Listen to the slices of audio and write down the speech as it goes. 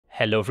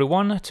Hello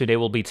everyone, today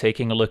we'll be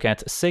taking a look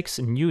at 6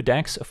 new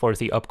decks for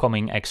the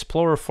upcoming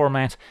Explorer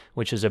format,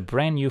 which is a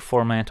brand new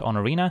format on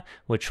Arena,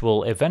 which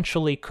will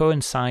eventually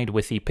coincide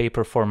with the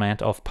paper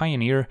format of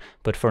Pioneer,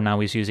 but for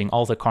now is using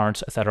all the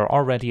cards that are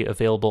already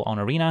available on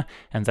Arena,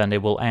 and then they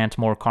will add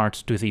more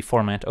cards to the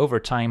format over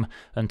time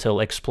until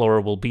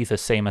Explorer will be the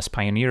same as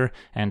Pioneer,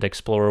 and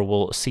Explorer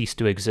will cease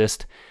to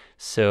exist.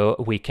 So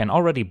we can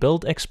already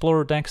build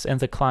Explorer decks in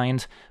the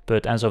client,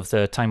 but as of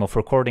the time of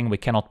recording we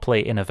cannot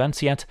play in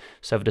events yet,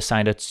 so I've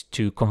decided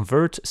to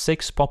convert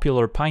 6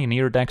 popular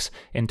Pioneer decks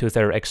into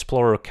their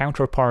Explorer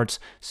counterparts,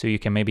 so you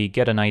can maybe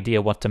get an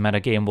idea what the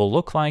metagame will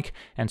look like,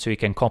 and so you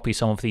can copy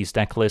some of these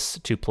deck lists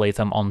to play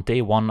them on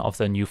day 1 of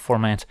the new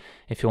format.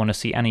 If you want to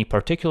see any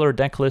particular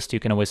deck list,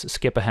 you can always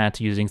skip ahead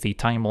using the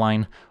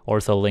timeline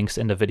or the links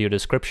in the video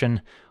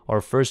description.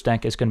 Our first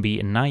deck is going to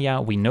be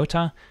Naya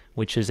Winota,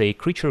 which is a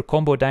creature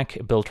combo deck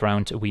built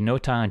around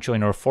Winota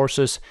Join Our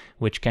Forces,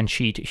 which can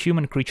cheat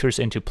human creatures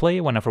into play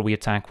whenever we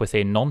attack with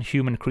a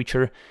non-human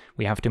creature.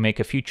 We have to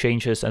make a few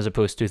changes as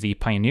opposed to the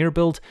Pioneer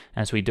build,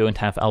 as we don't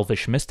have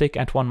Elvish Mystic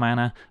at 1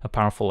 mana, a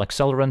powerful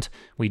accelerant.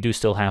 We do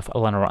still have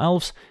Lenor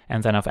Elves,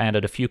 and then I've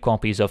added a few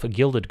copies of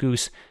Gilded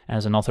Goose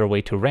as another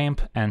way to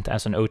ramp, and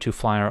as an O2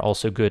 flyer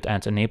also good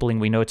at enabling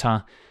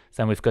Winota.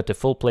 Then we've got the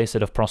full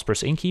playset of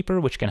Prosperous Innkeeper,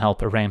 which can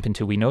help ramp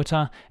into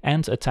Winota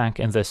and attack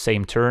in the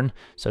same turn,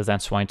 so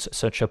that's why it's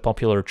such a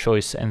popular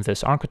choice in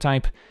this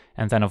archetype.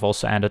 And then I've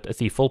also added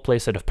the full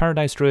playset of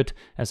Paradise Druid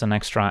as an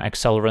extra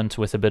accelerant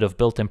with a bit of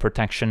built-in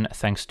protection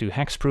thanks to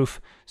Hexproof,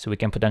 so we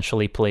can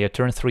potentially play a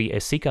turn 3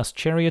 Esika's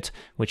Chariot,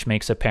 which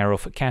makes a pair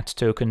of cat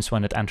tokens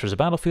when it enters a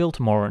battlefield,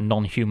 more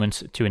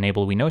non-humans to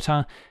enable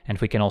Winota, and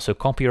we can also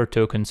copy our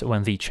tokens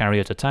when the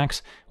Chariot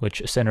attacks,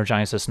 which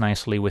synergizes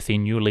nicely with the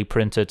newly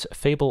printed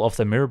Fable of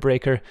the Mirror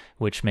Breaker,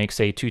 which makes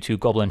a 2/2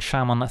 Goblin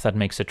Shaman that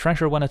makes a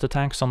treasure when it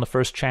attacks on the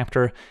first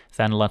chapter,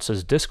 then lets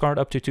us discard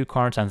up to 2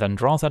 cards and then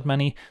draw that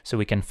many, so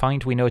we can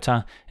find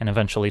Winota, and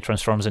eventually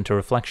transforms into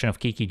Reflection of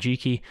Kiki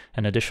Jiki,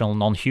 an additional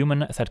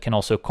non-human that can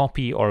also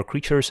copy our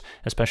creatures,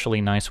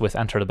 especially nice with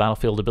Enter the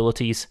Battlefield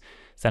abilities.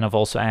 Then I've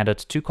also added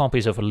 2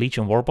 copies of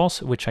Legion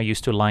Warboss, which I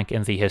used to like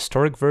in the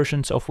historic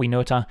versions of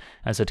Winota,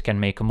 as it can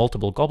make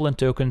multiple Goblin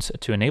tokens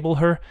to enable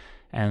her.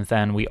 And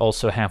then we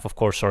also have, of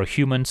course, our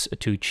humans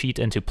to cheat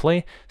into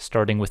play,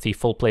 starting with the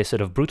full playset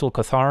of Brutal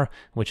Cathar,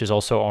 which is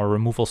also our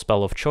removal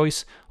spell of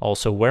choice,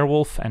 also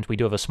Werewolf, and we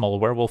do have a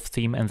small werewolf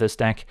theme in this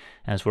deck,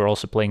 as we're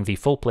also playing the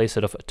full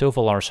playset of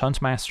Tovalar's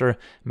Huntmaster,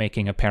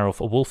 making a pair of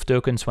wolf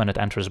tokens when it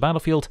enters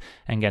battlefield,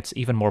 and gets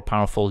even more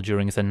powerful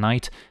during the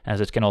night,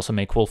 as it can also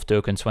make wolf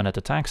tokens when it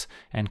attacks,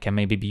 and can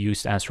maybe be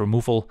used as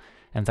removal.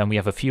 And then we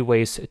have a few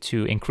ways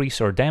to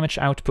increase our damage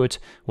output,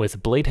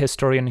 with Blade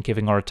Historian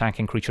giving our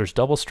attacking creatures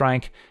double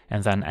strike,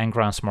 and then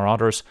Angras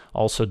Marauders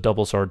also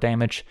doubles our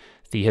damage.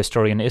 The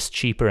Historian is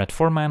cheaper at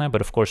 4 mana, but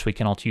of course we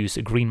cannot use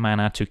green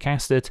mana to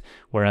cast it,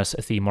 whereas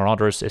the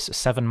Marauders is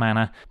 7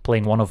 mana,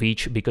 playing 1 of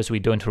each because we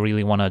don't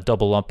really want to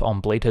double up on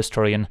Blade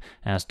Historian,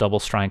 as double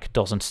strike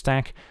doesn't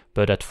stack,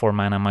 but at 4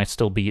 mana might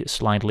still be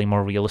slightly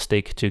more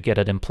realistic to get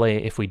it in play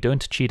if we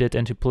don't cheat it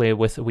into play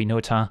with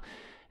Winota.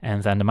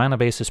 And then the mana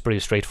base is pretty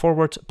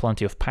straightforward,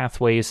 plenty of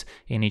pathways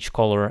in each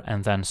color,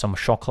 and then some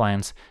shock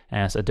lands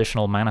as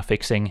additional mana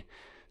fixing.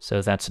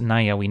 So that's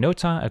Naya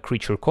Winota, a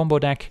creature combo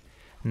deck.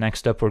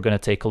 Next up we're going to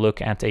take a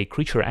look at a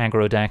creature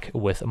aggro deck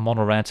with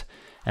mono red.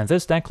 And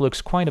this deck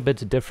looks quite a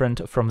bit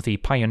different from the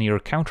Pioneer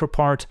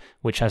counterpart,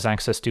 which has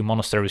access to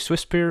Monastery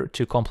Swiftspear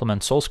to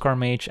complement Soulscar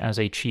Mage as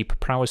a cheap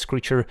prowess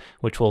creature,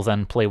 which will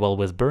then play well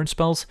with burn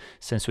spells.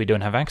 Since we don't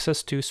have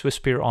access to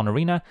Swiftspear on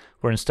Arena,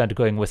 we're instead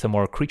going with a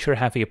more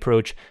creature-heavy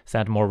approach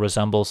that more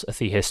resembles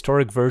the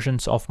historic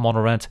versions of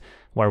mono red,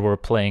 where we're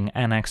playing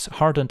Annex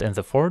Hardened in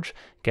the Forge,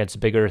 gets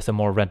bigger the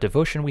more red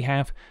devotion we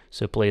have,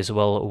 so plays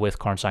well with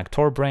cards like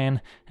Torbran,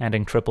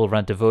 adding triple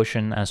red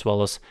devotion, as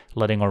well as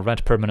letting our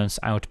red permanents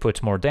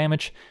output more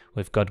damage.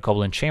 We've got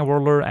Goblin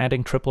Chainwhirler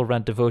adding triple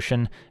red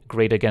devotion,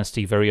 great against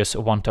the various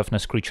 1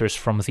 toughness creatures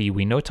from the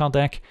Winota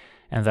deck.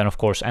 And then of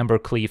course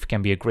Embercleave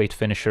can be a great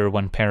finisher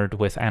when paired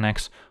with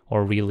Annex,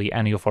 or really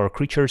any of our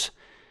creatures.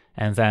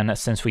 And then,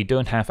 since we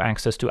don't have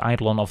access to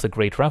Eidolon of the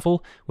Great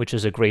Revel, which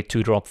is a great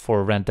 2-drop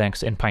for red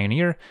decks in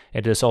Pioneer,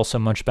 it is also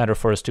much better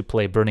for us to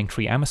play Burning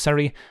Tree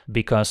Emissary,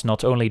 because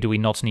not only do we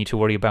not need to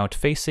worry about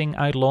facing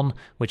Eidolon,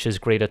 which is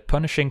great at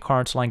punishing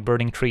cards like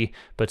Burning Tree,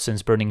 but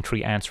since Burning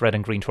Tree adds red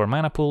and green to our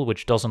mana pool,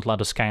 which doesn't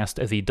let us cast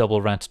the double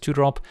red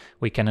 2-drop,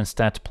 we can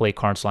instead play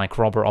cards like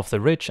Robber of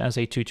the Rich as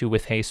a 2/2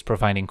 with haste,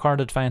 providing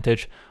card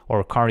advantage,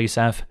 or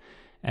Karizev.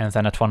 And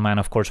then at 1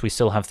 mana, of course, we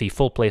still have the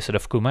full playset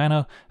of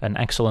Kumano, an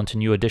excellent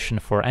new addition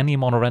for any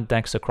mono-red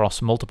decks across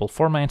multiple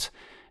formats.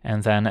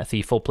 And then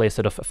the full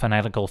playset of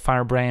Fanatical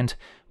Firebrand,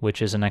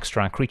 which is an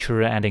extra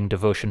creature adding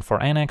devotion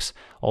for Annex,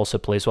 also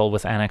plays well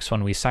with Annex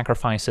when we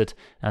sacrifice it,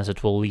 as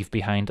it will leave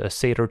behind a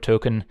Satyr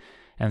token.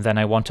 and then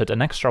I wanted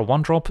an extra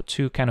 1-drop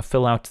to kind of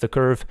fill out the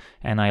curve,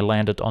 and I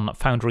landed on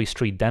Foundry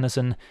Street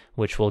Denizen,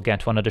 which will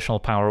get 1 additional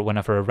power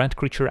whenever a red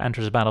creature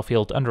enters the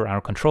battlefield under our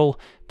control.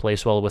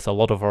 Plays well with a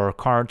lot of our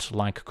cards,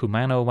 like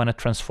Kumano when it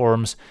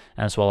transforms,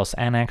 as well as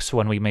Annex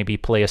when we maybe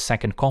play a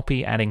second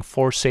copy, adding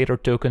 4 Satyr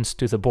tokens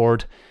to the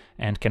board,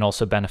 and can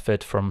also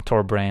benefit from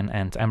Torbran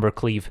and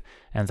Embercleave.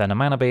 And then a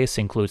mana base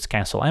includes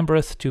Castle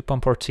Embereth to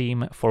pump our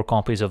team, 4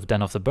 copies of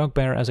Den of the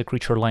Bugbear as a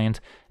creature land,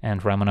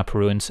 and Ramunap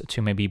Ruins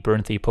to maybe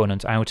burn the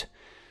opponent out.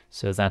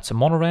 So that's a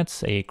mono red,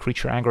 a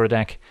creature aggro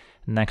deck.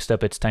 Next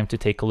up, it's time to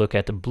take a look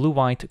at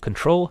blue-white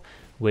Control,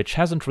 which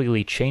hasn't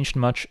really changed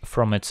much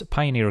from its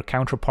Pioneer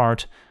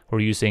counterpart.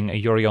 We're using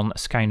Yorion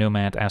Sky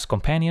Nomad as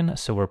companion,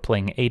 so we're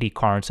playing 80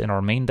 cards in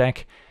our main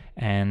deck.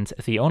 And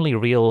the only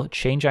real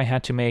change I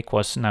had to make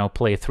was now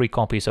play 3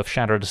 copies of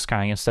Shatter the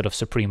Sky instead of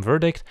Supreme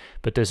Verdict,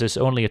 but this is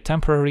only a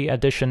temporary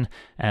addition,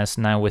 as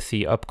now with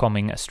the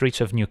upcoming Streets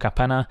of New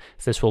Capenna,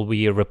 this will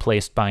be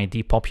replaced by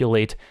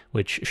Depopulate,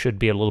 which should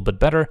be a little bit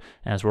better,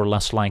 as we're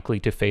less likely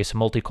to face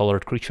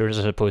multicolored creatures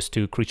as opposed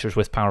to creatures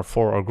with power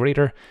 4 or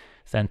greater.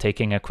 Then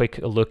taking a quick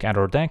look at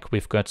our deck,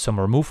 we've got some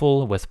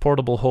removal with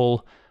Portable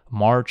Hole,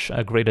 March,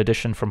 a great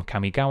addition from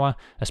Kamigawa,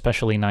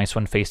 especially nice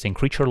when facing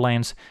creature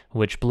lands,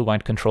 which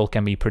blue-white Control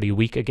can be pretty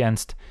weak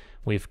against.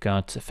 We've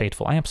got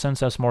Fateful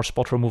Absence as more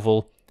spot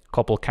removal,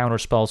 couple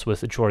counterspells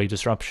with Jori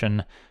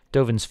Disruption,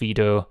 Dovin's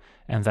Veto,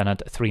 and then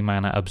at 3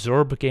 mana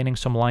Absorb, gaining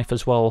some life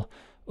as well.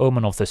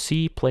 Omen of the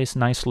Sea plays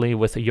nicely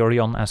with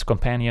Yorion as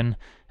companion,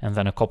 and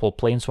then a couple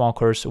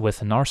Planeswalkers with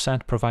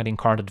Narset providing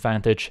card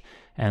advantage,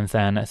 and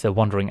then the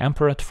Wandering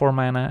Emperor at 4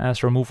 mana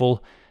as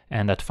removal,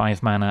 and at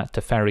 5 mana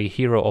Teferi,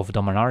 Hero of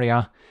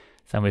Dominaria.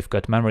 Then we've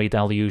got Memory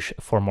Deluge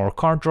for more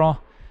card draw,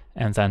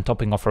 and then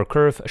topping off our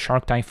curve,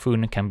 Shark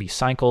Typhoon can be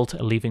cycled,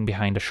 leaving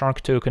behind a Shark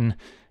token,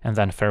 and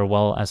then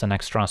Farewell as an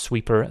extra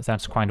sweeper,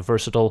 that's quite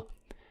versatile.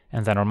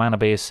 And then our mana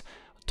base,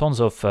 tons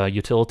of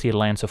utility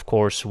lands, of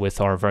course, with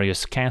our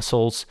various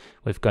castles.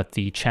 We've got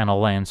the channel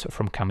lands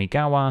from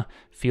Kamigawa,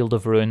 Field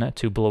of Ruin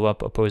to blow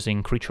up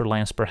opposing creature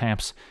lands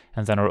perhaps,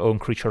 and then our own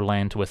creature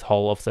land with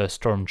Hall of the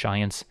Storm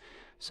Giants.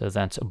 So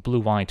that's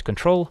blue-white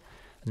Control.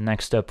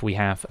 Next up we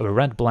have a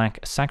red-black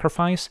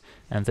Sacrifice,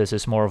 and this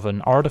is more of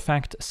an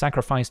artifact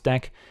sacrifice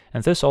deck,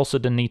 and this also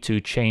didn't need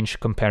to change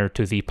compared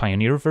to the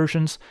Pioneer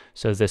versions,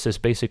 so this is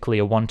basically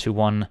a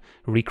 1-to-1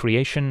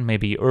 recreation.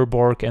 Maybe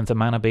Urborg and the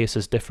mana base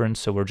is different,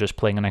 so we're just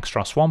playing an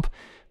extra swamp,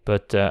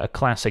 but a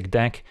classic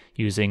deck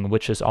using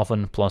Witch's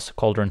Oven plus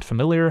Cauldron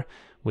Familiar.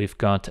 We've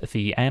got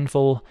the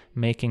Anvil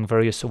making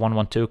various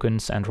 1-1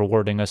 tokens and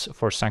rewarding us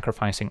for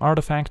sacrificing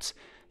artifacts,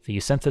 the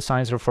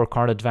Synthesizer for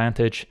card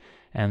advantage,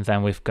 and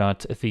then we've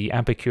got the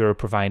Epicure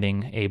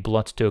providing a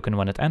blood token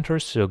when it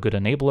enters, so good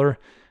enabler.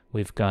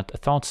 We've got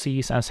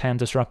Thoughtseize as hand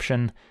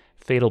disruption,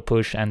 Fatal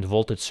Push and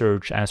Voltage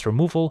Surge as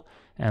removal,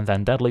 and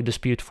then Deadly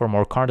Dispute for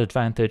more card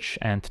advantage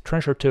and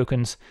treasure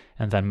tokens,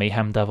 and then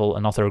Mayhem Devil,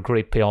 another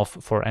great payoff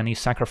for any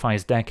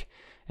sacrifice deck.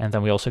 And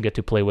then we also get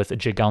to play with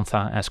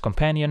Gigantha as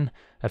companion,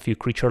 a few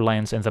creature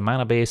lands in the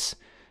mana base,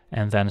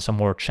 and then some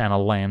more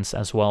channel lands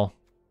as well.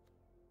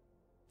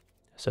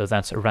 So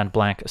that's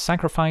red-black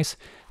Sacrifice.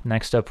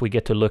 Next up we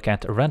get to look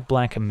at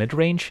red-black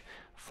Midrange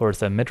for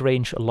the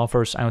midrange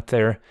lovers out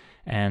there.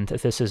 And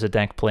this is a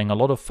deck playing a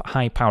lot of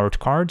high-powered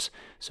cards.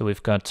 So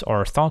we've got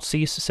our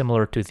Thoughtseize,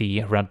 similar to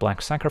the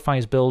red-black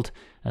Sacrifice build,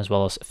 as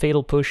well as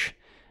Fatal Push,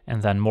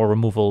 and then more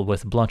removal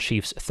with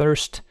Bloodchief's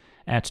Thirst.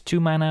 At 2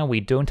 mana, we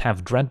don't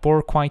have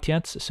Dreadbore quite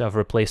yet, so I've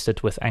replaced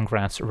it with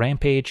Angrat's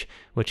Rampage,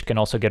 which can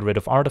also get rid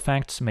of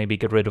artifacts, maybe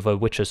get rid of a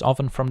Witch's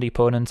Oven from the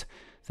opponent.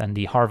 Then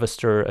the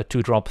Harvester, a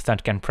 2-drop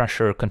that can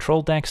pressure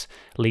control decks,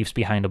 leaves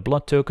behind a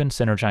blood token,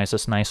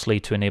 synergizes nicely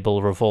to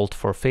enable Revolt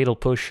for Fatal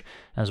Push,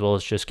 as well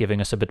as just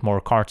giving us a bit more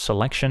card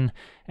selection.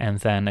 And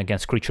then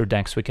against creature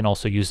decks, we can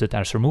also use it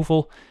as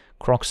removal.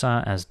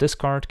 Kroxa as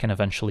discard can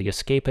eventually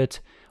escape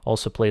it.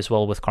 Also plays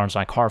well with cards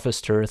like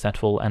Harvester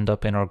that will end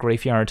up in our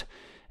graveyard.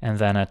 And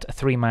then at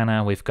 3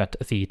 mana, we've got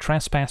the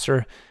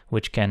Trespasser,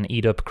 which can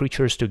eat up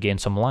creatures to gain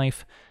some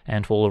life,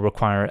 and will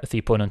require the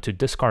opponent to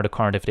discard a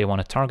card if they want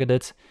to target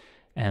it.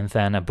 And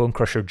then a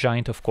Bonecrusher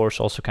Giant, of course,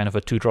 also kind of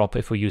a 2-drop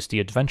if we use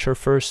the Adventure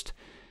first.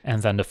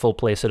 And then the full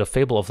playset of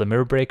Fable of the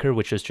Mirrorbreaker,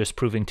 which is just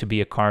proving to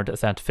be a card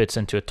that fits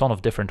into a ton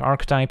of different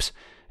archetypes.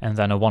 And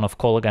then a 1-of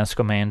Call Against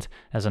Command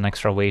as an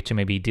extra way to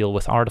maybe deal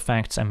with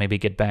artifacts and maybe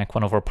get back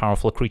one of our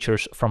powerful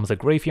creatures from the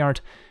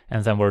graveyard.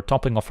 And then we're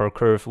topping off our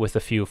curve with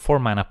a few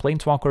 4-mana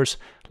Planeswalkers,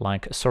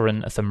 like Sorin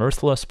the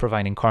Mirthless,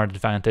 providing card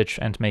advantage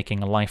and making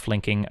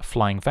life-linking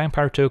flying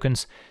vampire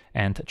tokens,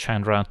 and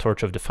Chandra,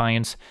 Torch of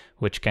Defiance,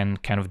 which can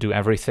kind of do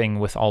everything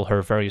with all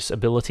her various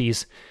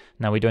abilities.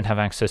 Now we don't have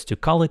access to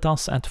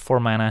Kalitas at 4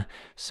 mana,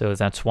 so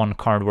that's one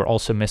card we're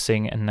also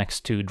missing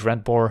next to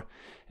Dreadbore.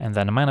 And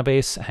then a mana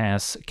base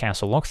has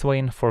Castle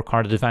Locthwain for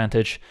card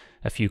advantage,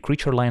 a few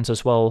creature lands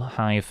as well,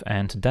 Hive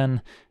and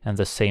Den, and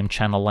the same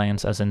channel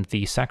lands as in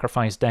the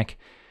Sacrifice deck,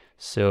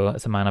 so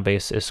the mana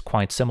base is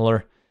quite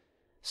similar.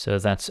 So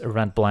that's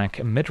red-black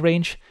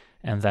midrange.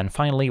 And then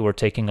finally we're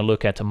taking a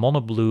look at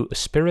mono-blue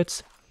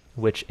Spirits.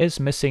 which is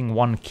missing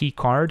one key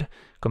card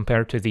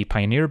compared to the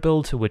Pioneer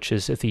build, which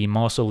is the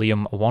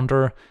Mausoleum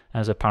Wanderer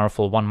as a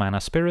powerful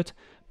 1-mana spirit,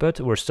 but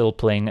we're still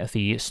playing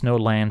the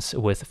Snowlands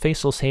with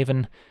Faceless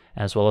Haven,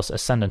 as well as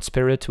Ascendant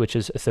Spirit, which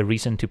is the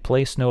reason to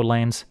play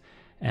Snowlands.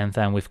 And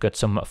then we've got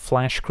some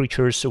flash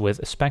creatures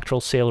with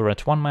Spectral Sailor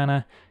at 1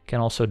 mana, can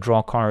also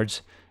draw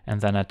cards.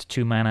 And then at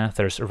 2 mana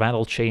there's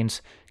Rattle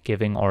Chains,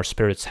 giving our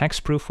spirits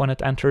hexproof when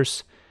it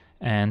enters.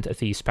 And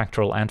the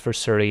Spectral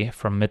Adversary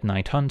from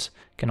Midnight Hunt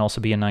can also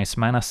be a nice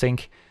mana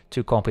sink.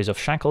 2 copies of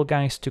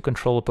Shacklegeist to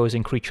control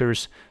opposing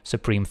creatures,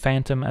 Supreme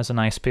Phantom as a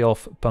nice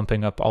payoff,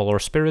 bumping up all our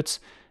spirits,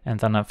 and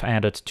then I've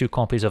added 2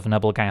 copies of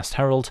Nebelgast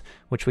Herald,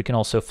 which we can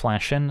also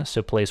flash in,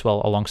 so plays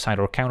well alongside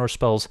our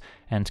counterspells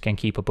and can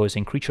keep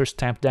opposing creatures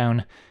tapped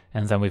down.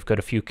 And then we've got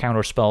a few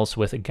counterspells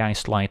with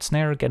Geistlight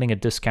Snare, getting a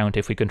discount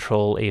if we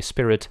control a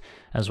spirit,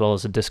 as well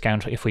as a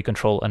discount if we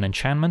control an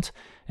enchantment.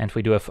 And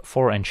we do have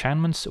 4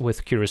 enchantments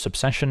with Curious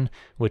Obsession,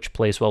 which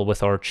plays well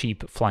with our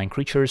cheap flying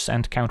creatures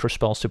and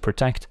counterspells to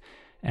protect.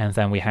 And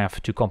then we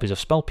have 2 copies of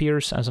Spell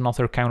Pierce as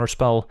another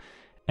counterspell,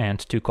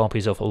 and 2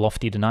 copies of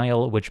Lofty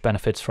Denial, which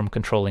benefits from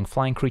controlling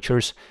flying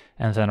creatures.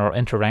 And then our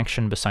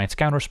interaction besides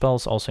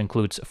counterspells also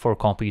includes 4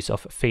 copies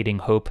of Fading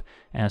Hope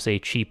as a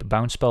cheap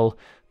bounce spell.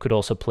 Could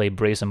also play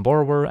Brazen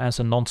Borrower as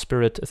a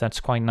non-spirit, that's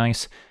quite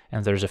nice.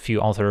 And there's a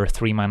few other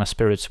 3-mana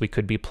spirits we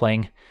could be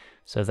playing.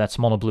 So that's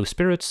mono blue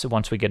spirits.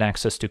 Once we get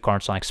access to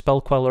cards like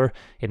Spell Queller,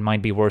 it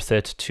might be worth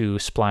it to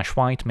splash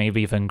white,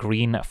 maybe even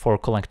green for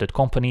Collected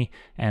Company,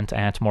 and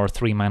add more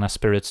 3-mana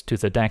spirits to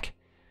the deck.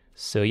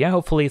 So yeah,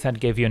 hopefully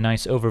that gave you a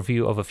nice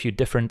overview of a few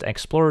different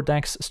Explorer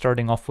decks,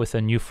 starting off with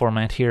a new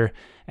format here.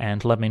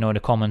 And let me know in the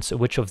comments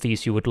which of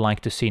these you would like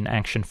to see in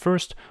action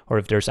first, or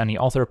if there's any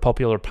other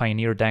popular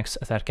Pioneer decks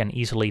that can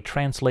easily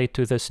translate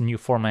to this new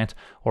format,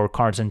 or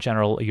cards in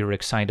general you're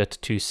excited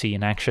to see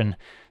in action.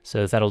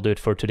 So that'll do it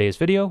for today's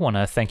video.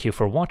 Wanna thank you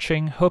for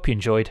watching, hope you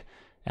enjoyed,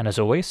 and as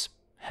always,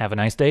 have a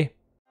nice day.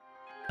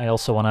 I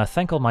also want to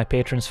thank all my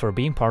patrons for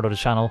being part of the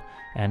channel,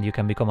 and you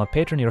can become a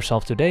patron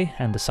yourself today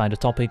and decide the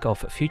topic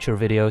of future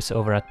videos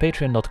over at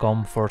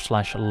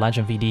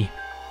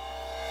patreon.com/LegenVD.